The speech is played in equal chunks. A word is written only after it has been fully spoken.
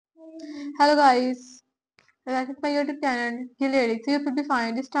Hello guys, welcome to my YouTube channel, gilllyrics. Here will be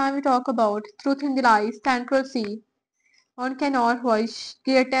fine. This time we talk about Truth in the Lies, Central C on Cannot Voice,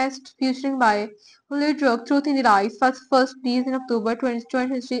 greatest featuring by Durk. Truth in the Lies was first released in October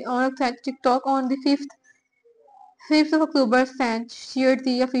 2023 on TikTok on the 5th of October. Sanch shared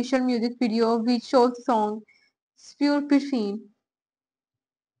the official music video which shows the song Spewed Between.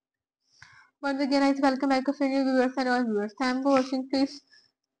 Once again, I welcome back to new viewers and all viewers. Thank for watching. Please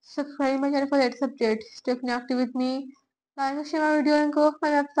subscribe my channel for latest updates. Stay connected with me. Like and share my video and go to my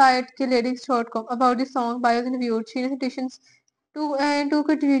website gilllyrics.com about this song by and viewed. Genius editions two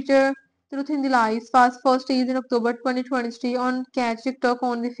contributor Truth in the Lies was first released in October 2023 on Catch TikTok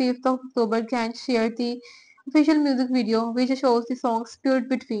on the 5th of October. Catch shared the official music video which shows the song Split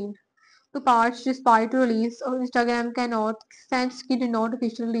Between. Two parts despite the release of Instagram cannot Sansky did not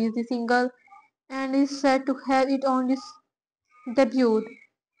officially release the single and is said to have it on his debut.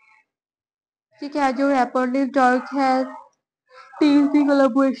 Chicago rapper Lil Durk has teased the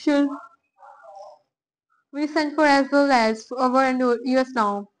collaboration with Sanford as well as over years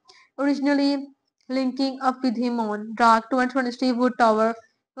now, originally linking up with him on Dark 2023 Wood Tower.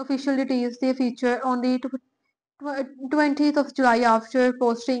 Officially teased the feature on the 20th of July after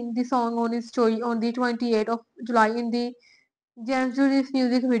posting the song on his story on the 28th of July in the Janzu's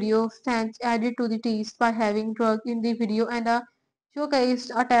music video. Sanch added to the tease by having Durk in the video and a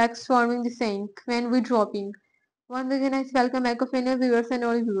showcased attacks forming the saying when we dropping. Once again, I welcome back of any viewers and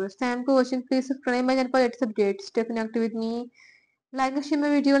all viewers. Thank you for watching. Please subscribe my channel for latest updates. Stay connected with me. Like and share my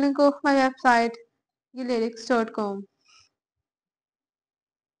video link of my website, gilllyrics.com.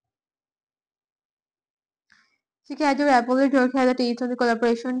 Chicago rapper Durk has a taste on the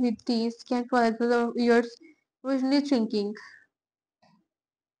collaboration with teens can for as well of years originally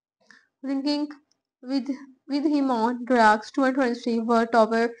linking with with him on Drax 2023 World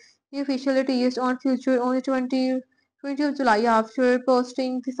Tower. He officially teased on Future on the 20th of July after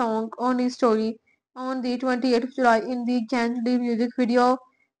posting the song on his story on the 28th of July in the Gently music video.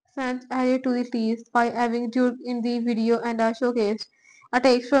 Fans added to the tease by having Duke in the video and a showcase a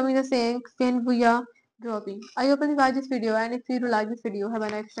text from the saying when we are dropping. I hope you enjoyed this video and if you like this video, have a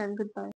nice time. Goodbye.